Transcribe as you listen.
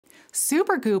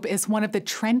Supergoop is one of the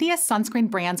trendiest sunscreen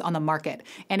brands on the market,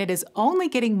 and it is only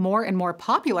getting more and more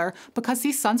popular because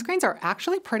these sunscreens are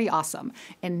actually pretty awesome.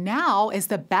 And now is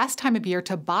the best time of year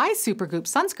to buy Supergoop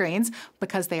sunscreens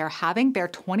because they are having their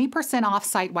 20% off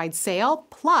site-wide sale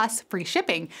plus free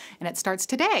shipping, and it starts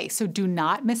today, so do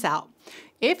not miss out.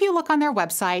 If you look on their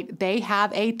website, they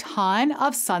have a ton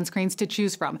of sunscreens to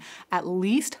choose from, at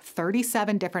least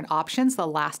 37 different options the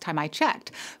last time I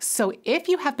checked. So if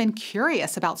you have been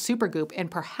curious about Supergoop and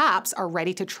perhaps are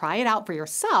ready to try it out for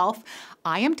yourself,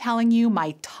 I am telling you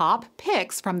my top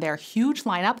picks from their huge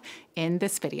lineup in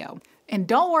this video. And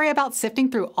don't worry about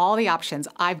sifting through all the options,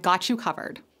 I've got you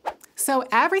covered. So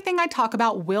everything I talk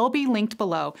about will be linked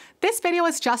below. This video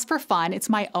is just for fun. It's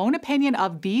my own opinion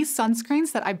of these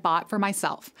sunscreens that I bought for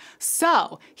myself.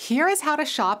 So here is how to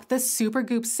shop the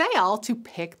Supergoop sale to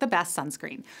pick the best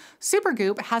sunscreen.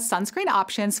 Supergoop has sunscreen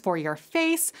options for your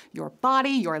face, your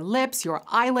body, your lips, your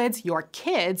eyelids, your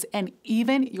kids, and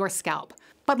even your scalp.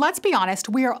 But let's be honest,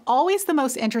 we are always the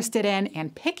most interested in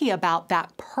and picky about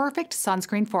that perfect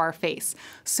sunscreen for our face.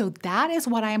 So that is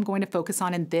what I am going to focus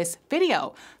on in this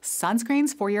video,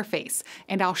 sunscreens for your face.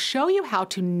 And I'll show you how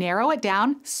to narrow it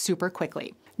down super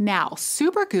quickly. Now,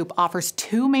 Supergoop offers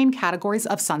two main categories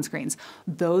of sunscreens,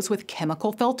 those with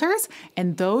chemical filters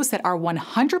and those that are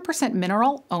 100%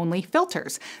 mineral-only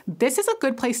filters. This is a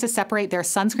good place to separate their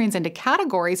sunscreens into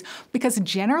categories because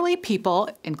generally people,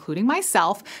 including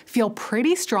myself, feel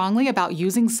pretty strongly about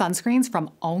using sunscreens from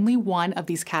only one of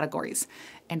these categories.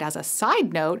 And as a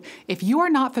side note, if you are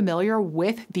not familiar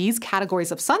with these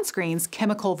categories of sunscreens,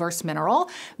 chemical versus mineral,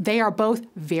 they are both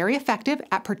very effective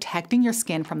at protecting your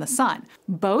skin from the sun.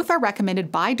 Both are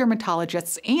recommended by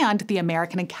dermatologists and the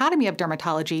American Academy of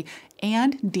Dermatology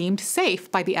and deemed safe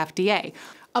by the FDA.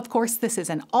 Of course, this is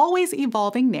an always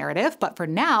evolving narrative, but for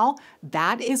now,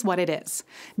 that is what it is.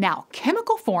 Now,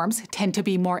 chemical forms tend to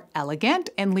be more elegant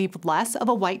and leave less of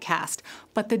a white cast,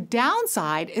 but the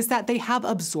downside is that they have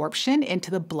absorption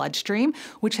into the bloodstream,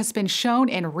 which has been shown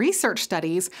in research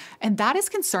studies, and that is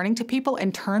concerning to people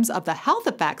in terms of the health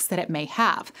effects that it may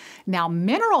have. Now,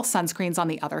 mineral sunscreens, on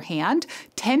the other hand,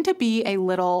 tend to be a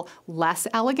little less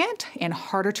elegant and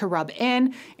harder to rub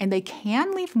in, and they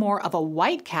can leave more of a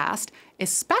white cast,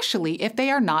 especially if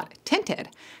they are not tinted.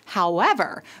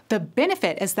 However, the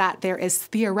benefit is that there is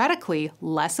theoretically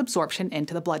less absorption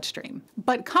into the bloodstream.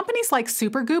 But companies like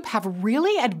Supergoop have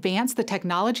really advanced the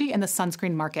technology in the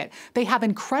sunscreen market. They have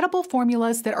incredible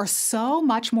formulas that are so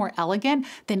much more elegant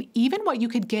than even what you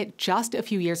could get just a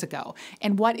few years ago.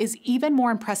 And what is even more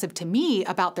impressive to me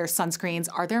about their sunscreens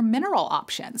are their mineral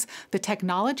options. The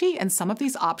technology in some of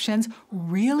these options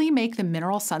really make the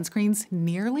mineral sunscreens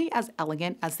nearly as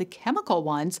elegant as the chemical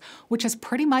ones, which has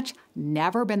pretty much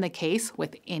never been the case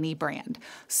with any brand.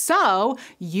 So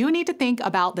you need to think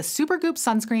about the Supergoop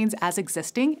sunscreens as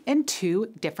existing in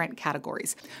two different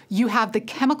categories. You have the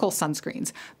chemical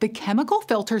sunscreens. The chemical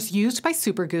filters used by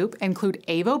Supergoop include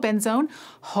avobenzone,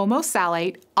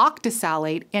 homosalate,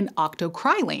 octisalate, and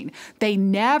octocrylene. They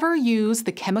never use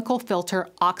the chemical filter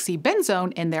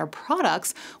oxybenzone in their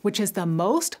products, which is the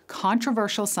most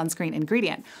controversial sunscreen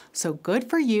ingredient. So good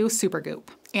for you, Supergoop.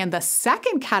 And the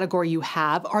second category you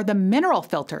have are the mineral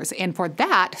filters, and for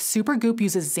that, Supergoop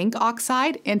uses zinc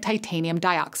oxide and titanium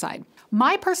dioxide.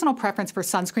 My personal preference for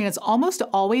sunscreen is almost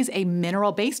always a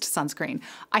mineral-based sunscreen.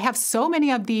 I have so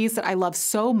many of these that I love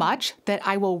so much that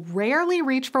I will rarely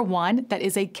reach for one that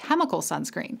is a chemical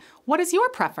sunscreen. What is your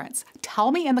preference?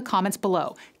 Tell me in the comments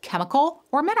below, chemical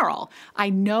or mineral? I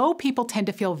know people tend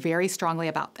to feel very strongly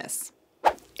about this.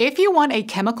 If you want a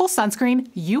chemical sunscreen,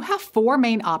 you have four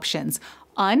main options: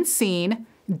 Unseen,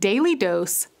 Daily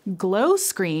Dose,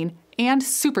 Glowscreen, and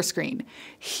Superscreen.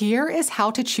 Here is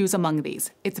how to choose among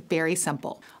these. It's very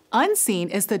simple. Unseen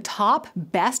is the top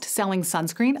best-selling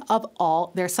sunscreen of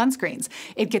all their sunscreens.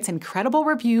 It gets incredible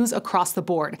reviews across the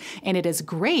board, and it is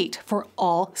great for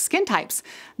all skin types.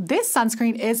 This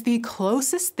sunscreen is the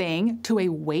closest thing to a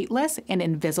weightless and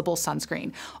invisible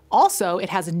sunscreen. Also, it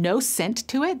has no scent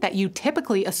to it that you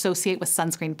typically associate with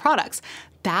sunscreen products.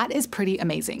 That is pretty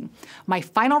amazing. My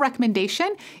final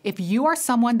recommendation, if you are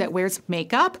someone that wears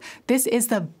makeup, this is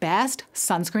the best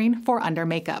sunscreen for under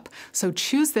makeup. So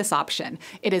choose this option.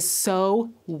 It is so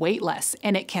weightless,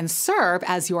 and it can serve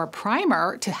as your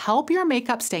primer to help your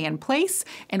makeup stay in place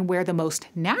and wear the most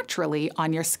naturally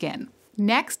on your skin.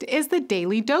 Next is the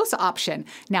daily dose option.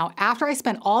 Now, after I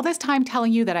spent all this time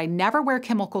telling you that I never wear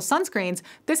chemical sunscreens,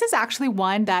 this is actually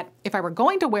one that if I were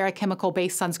going to wear a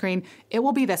chemical-based sunscreen, it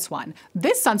will be this one.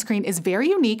 This sunscreen is very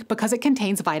unique because it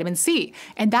contains vitamin C,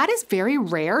 and that is very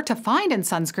rare to find in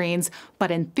sunscreens,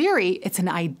 but in theory, it's an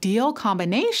ideal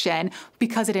combination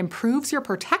because it improves your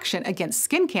protection against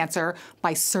skin cancer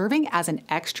by serving as an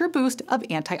extra boost of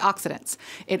antioxidants.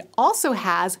 It also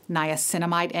has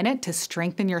niacinamide in it to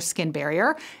strengthen your skin barrier,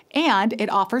 and it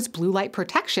offers blue light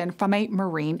protection from a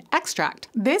marine extract.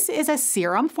 This is a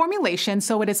serum formulation,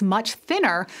 so it is much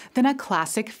thinner than a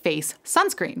classic face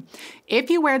sunscreen. If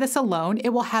you wear this alone, it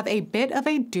will have a bit of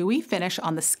a dewy finish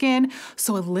on the skin,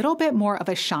 so a little bit more of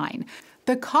a shine.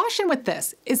 The caution with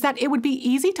this is that it would be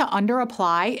easy to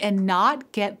under-apply and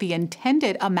not get the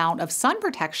intended amount of sun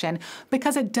protection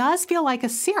because it does feel like a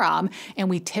serum,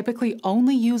 and we typically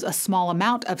only use a small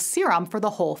amount of serum for the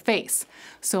whole face.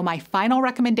 So my final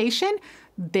recommendation,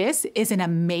 this is an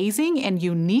amazing and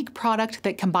unique product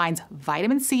that combines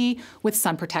vitamin C with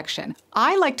sun protection.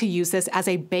 I like to use this as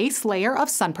a base layer of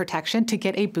sun protection to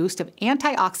get a boost of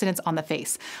antioxidants on the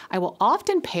face. I will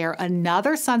often pair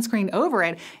another sunscreen over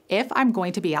it if I'm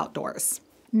going to be outdoors.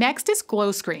 Next is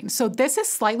Glowscreen. So this is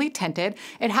slightly tinted.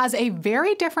 It has a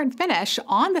very different finish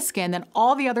on the skin than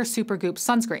all the other Supergoop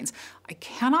sunscreens. I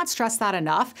cannot stress that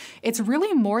enough. It's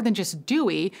really more than just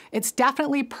dewy. It's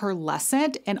definitely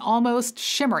pearlescent and almost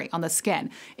shimmery on the skin.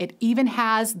 It even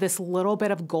has this little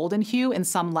bit of golden hue in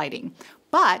some lighting.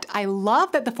 But I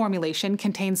love that the formulation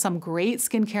contains some great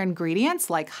skincare ingredients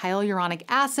like hyaluronic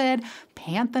acid,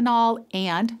 panthenol,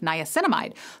 and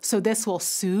niacinamide. So this will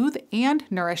soothe and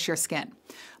nourish your skin.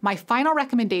 My final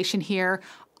recommendation here,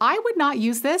 I would not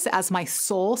use this as my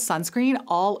sole sunscreen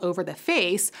all over the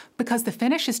face because the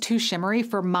finish is too shimmery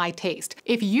for my taste.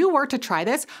 If you were to try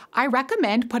this, I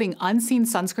recommend putting unseen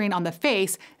sunscreen on the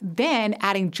face, then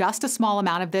adding just a small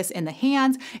amount of this in the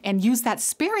hands and use that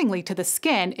sparingly to the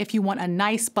skin if you want a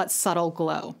nice but subtle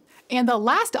glow. And the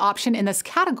last option in this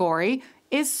category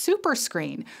is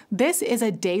Superscreen. This is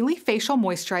a daily facial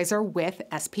moisturizer with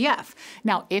SPF.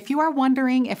 Now, if you are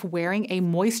wondering if wearing a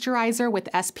moisturizer with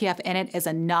SPF in it is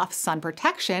enough sun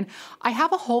protection, I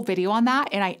have a whole video on that,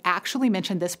 and I actually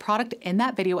mentioned this product in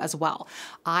that video as well.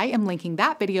 I am linking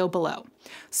that video below.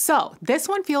 So this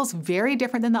one feels very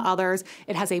different than the others.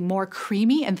 It has a more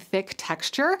creamy and thick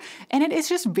texture, and it is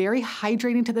just very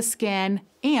hydrating to the skin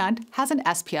and has an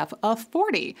SPF of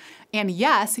 40. And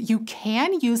yes, you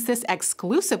can use this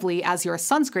exclusively as your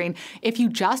sunscreen if you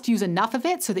just use enough of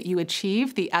it so that you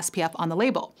achieve the SPF on the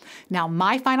label. Now,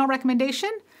 my final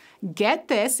recommendation, get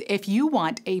this if you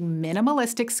want a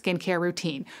minimalistic skincare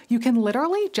routine. You can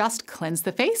literally just cleanse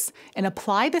the face and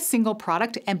apply the single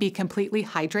product and be completely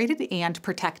hydrated and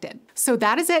protected. So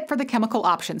that is it for the chemical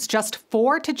options, just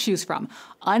 4 to choose from.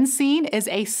 Unseen is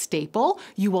a staple.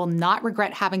 You will not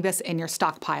regret having this in your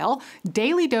stockpile.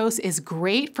 Daily Dose is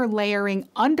great for layering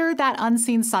under that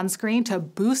unseen sunscreen to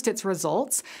boost its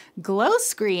results.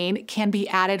 Glowscreen can be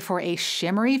added for a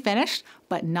shimmery finish,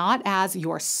 but not as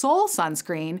your sole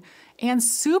sunscreen. And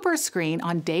Superscreen,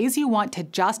 on days you want to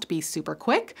just be super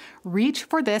quick, reach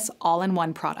for this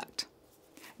all-in-one product.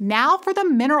 Now for the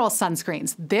mineral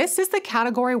sunscreens. This is the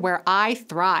category where I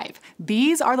thrive.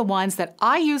 These are the ones that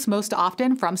I use most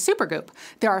often from Supergoop.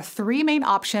 There are 3 main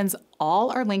options,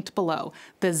 all are linked below.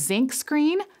 The Zinc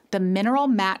Screen, the Mineral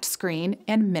Mattescreen,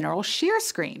 and Mineral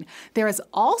Sheerscreen. There is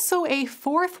also a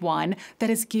 4th one that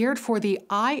is geared for the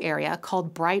eye area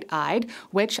called Bright Eyed,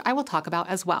 which I will talk about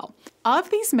as well. Of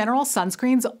these mineral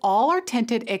sunscreens, all are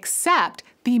tinted except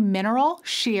the Mineral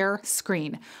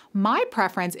Sheerscreen. My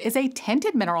preference is a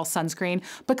tinted mineral sunscreen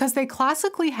because they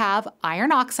classically have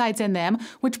iron oxides in them,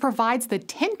 which provides the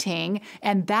tinting,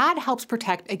 and that helps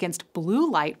protect against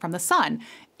blue light from the sun.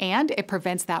 And it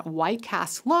prevents that white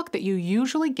cast look that you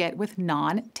usually get with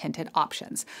non-tinted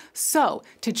options. So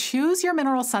to choose your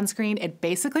mineral sunscreen, it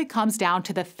basically comes down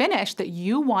to the finish that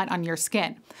you want on your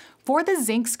skin. For the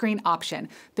Zinc Screen option,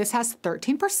 this has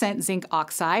 13% zinc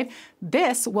oxide.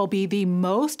 This will be the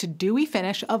most dewy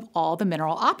finish of all the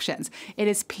mineral options. It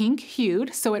is pink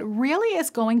hued, so it really is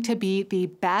going to be the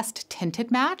best tinted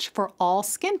match for all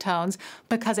skin tones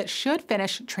because it should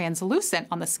finish translucent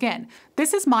on the skin.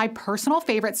 This is my personal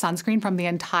favorite sunscreen from the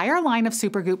entire line of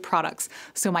Supergoop products.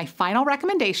 So my final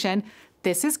recommendation,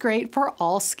 this is great for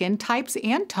all skin types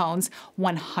and tones,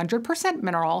 100%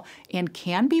 mineral, and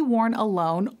can be worn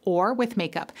alone or with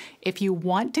makeup. If you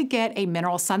want to get a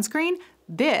mineral sunscreen,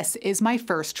 this is my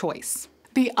first choice.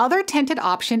 The other tinted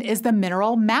option is the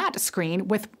mineral Mattescreen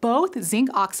with both zinc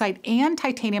oxide and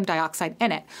titanium dioxide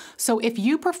in it. So if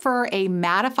you prefer a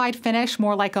mattified finish,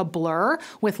 more like a blur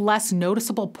with less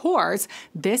noticeable pores,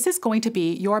 this is going to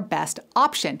be your best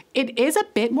option. It is a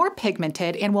bit more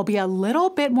pigmented and will be a little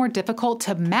bit more difficult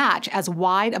to match as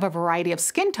wide of a variety of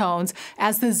skin tones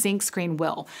as the zinc screen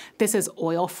will. This is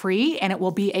oil-free and it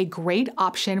will be a great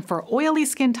option for oily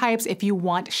skin types if you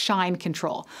want shine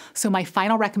control. So my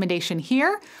final recommendation here,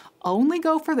 only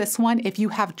go for this one if you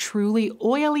have truly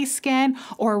oily skin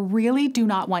or really do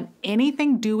not want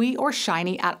anything dewy or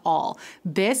shiny at all.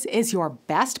 This is your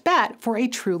best bet for a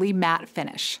truly matte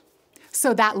finish.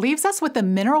 So that leaves us with the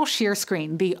Mineral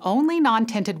Sheerscreen, the only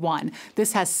non-tinted one.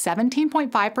 This has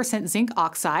 17.5% zinc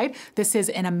oxide. This is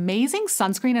an amazing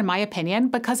sunscreen in my opinion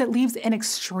because it leaves an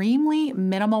extremely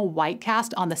minimal white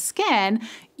cast on the skin,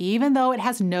 even though it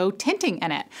has no tinting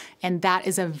in it. And that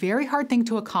is a very hard thing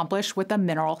to accomplish with a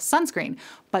mineral sunscreen.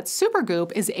 But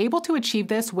Supergoop is able to achieve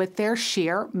this with their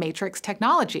sheer matrix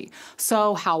technology.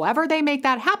 So however they make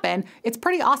that happen, it's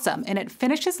pretty awesome and it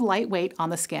finishes lightweight on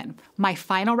the skin. My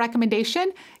final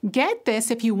recommendation, get this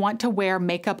if you want to wear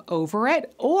makeup over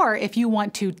it or if you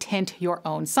want to tint your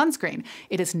own sunscreen.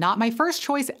 It is not my first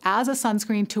choice as a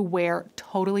sunscreen to wear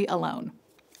totally alone.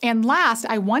 And last,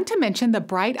 I want to mention the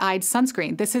Bright Eyed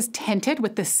Sunscreen. This is tinted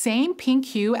with the same pink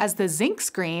hue as the zinc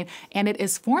screen, and it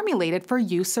is formulated for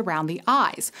use around the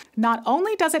eyes. Not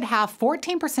only does it have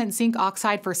 14% zinc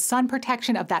oxide for sun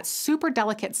protection of that super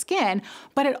delicate skin,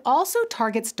 but it also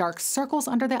targets dark circles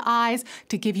under the eyes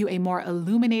to give you a more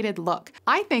illuminated look.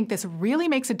 I think this really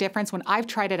makes a difference when I've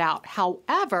tried it out.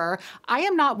 However, I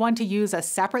am not one to use a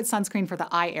separate sunscreen for the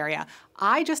eye area.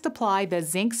 I just apply the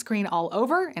zinc screen all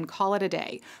over and call it a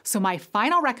day. So my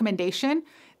final recommendation,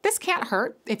 this can't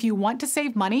hurt. If you want to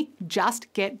save money,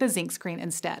 just get the zinc screen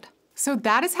instead. So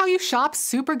that is how you shop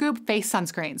Supergoop face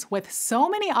sunscreens. With so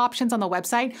many options on the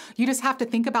website, you just have to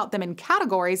think about them in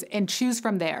categories and choose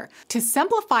from there. To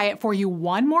simplify it for you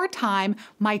one more time,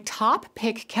 my top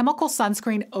pick chemical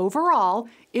sunscreen overall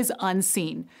is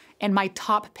Unseen, and my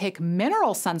top pick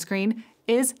mineral sunscreen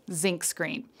is zinc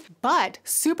screen. But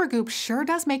Supergoop sure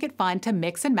does make it fun to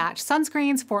mix and match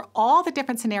sunscreens for all the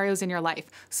different scenarios in your life.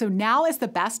 So now is the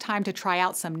best time to try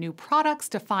out some new products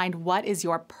to find what is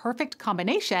your perfect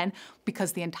combination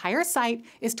because the entire site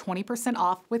is 20%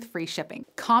 off with free shipping.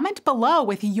 Comment below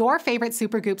with your favorite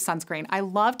Supergoop sunscreen. I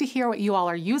love to hear what you all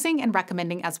are using and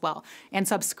recommending as well. And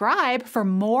subscribe for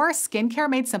more skincare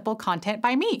made simple content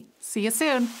by me. See you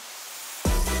soon.